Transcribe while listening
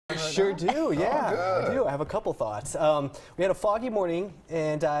Sure do, yeah. Oh, I do. I have a couple thoughts. We had a foggy morning,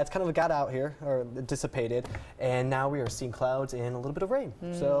 and it's kind of got out here, or dissipated, and now we are seeing clouds and a little bit of rain.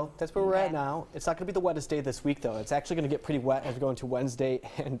 So that's where we're at now. It's not going to be the wettest day this week, though. It's actually going to get pretty wet as we go into Wednesday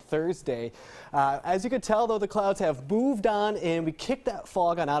and Thursday. As you can tell, though, the clouds have moved on, and we kicked that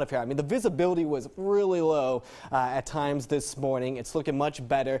fog on out of here. I mean, the visibility was really low at times this morning. It's looking much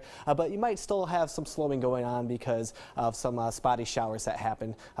better, but you might still have some slowing going on because of some spotty showers that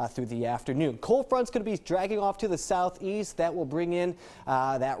happen through the afternoon. Cold front's going to be dragging off to the southeast. That will bring in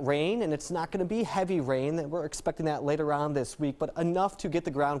that rain, and it's not going to be heavy rain. We're expecting that later on this week, but enough to get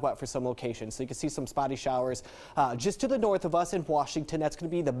the ground wet for some locations. So you can see some spotty showers just to the north of us in Washington. That's going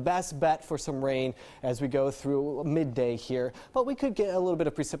to be the best bet for some rain as we go through midday here. But we could get a little bit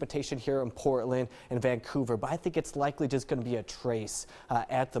of precipitation here in Portland and Vancouver, but I think it's likely just going to be a trace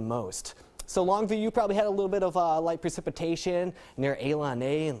at the most. So Longview, you probably had a little bit of light precipitation near Alon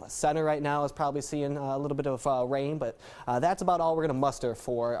A, and the center right now is probably seeing a little bit of rain, but that's about all we're going to muster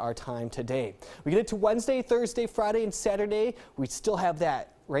for our time today. We get into Wednesday, Thursday, Friday, and Saturday. We still have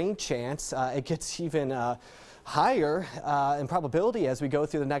that rain chance. It gets even higher in probability as we go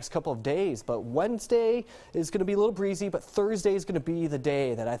through the next couple of days, but Wednesday is going to be a little breezy, but Thursday is going to be the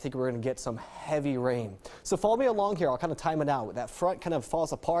day that I think we're going to get some heavy rain. So follow me along here. I'll kind of time it out. That front kind of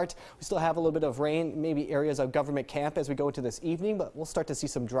falls apart. We still have a little bit of rain, maybe areas of Government Camp as we go into this evening, but we'll start to see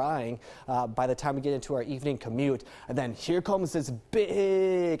some drying by the time we get into our evening commute. And then here comes this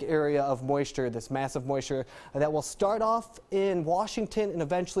big area of moisture, this massive moisture that will start off in Washington and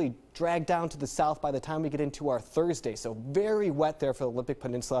eventually drag down to the south by the time we get into our Thursday. So very wet there for the Olympic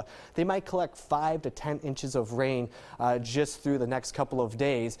Peninsula. They might collect 5 to 10 inches of rain just through the next couple of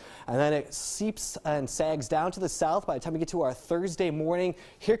days. And then it seeps and sags down to the south by the time we get to our Thursday morning.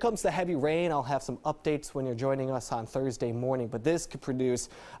 Here comes the heavy rain. I'll have some updates when you're joining us on Thursday morning, but this could produce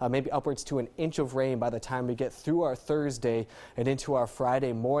maybe upwards to an inch of rain by the time we get through our Thursday and into our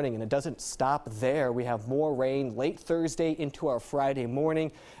Friday morning. And it doesn't stop there. We have more rain late Thursday into our Friday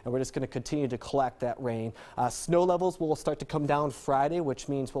morning, and we're just going to continue to collect that rain. Snow levels will start to come down Friday, which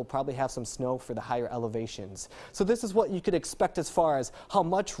means we'll probably have some snow for the higher elevations. So this is what you could expect as far as how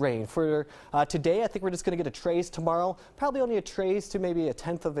much rain. For today, I think we're just going to get a trace. Tomorrow, probably only a trace to maybe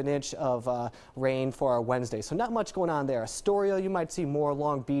 1/10 of an inch of rain for our Wednesday. So not much going on there. Astoria, you might see more.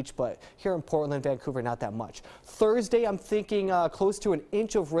 Long Beach, but here in Portland, Vancouver, not that much. Thursday, I'm thinking close to an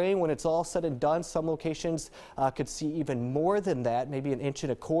inch of rain when it's all said and done. Some locations could see even more than that, maybe 1.25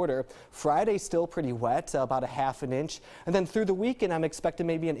 inches. Friday still pretty wet, about 1/2 inch. And then through the weekend, I'm expecting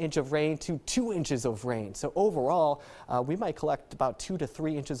maybe 1 inch of rain to 2 inches of rain. So overall, we might collect about 2 to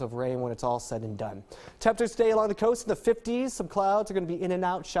 3 inches of rain when it's all said and done. Temperatures today along the coast in the 50s. Some clouds are going to be in and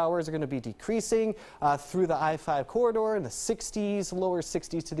out. Showers are going to be decreasing through the I-5 corridor in the 60s, lower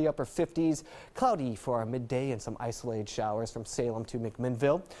 60s to the upper 50s. Cloudy for our midday and some isolated showers from Salem to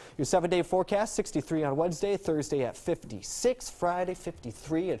McMinnville. Your 7-day forecast, 63 on Wednesday, Thursday at 56, Friday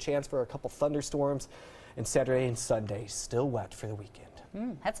 53, a chance for a couple thunderstorms, and Saturday and Sunday still wet for the weekend.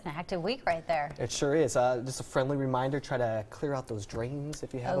 That's an active week right there. It sure is. Just a friendly reminder, try to clear out those drains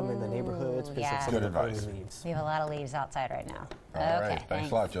if you have them in the neighborhoods. Yeah. Good advice. We have a lot of leaves outside right now. All right.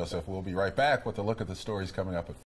 Thanks a lot, Joseph. We'll be right back with a look at the stories coming up at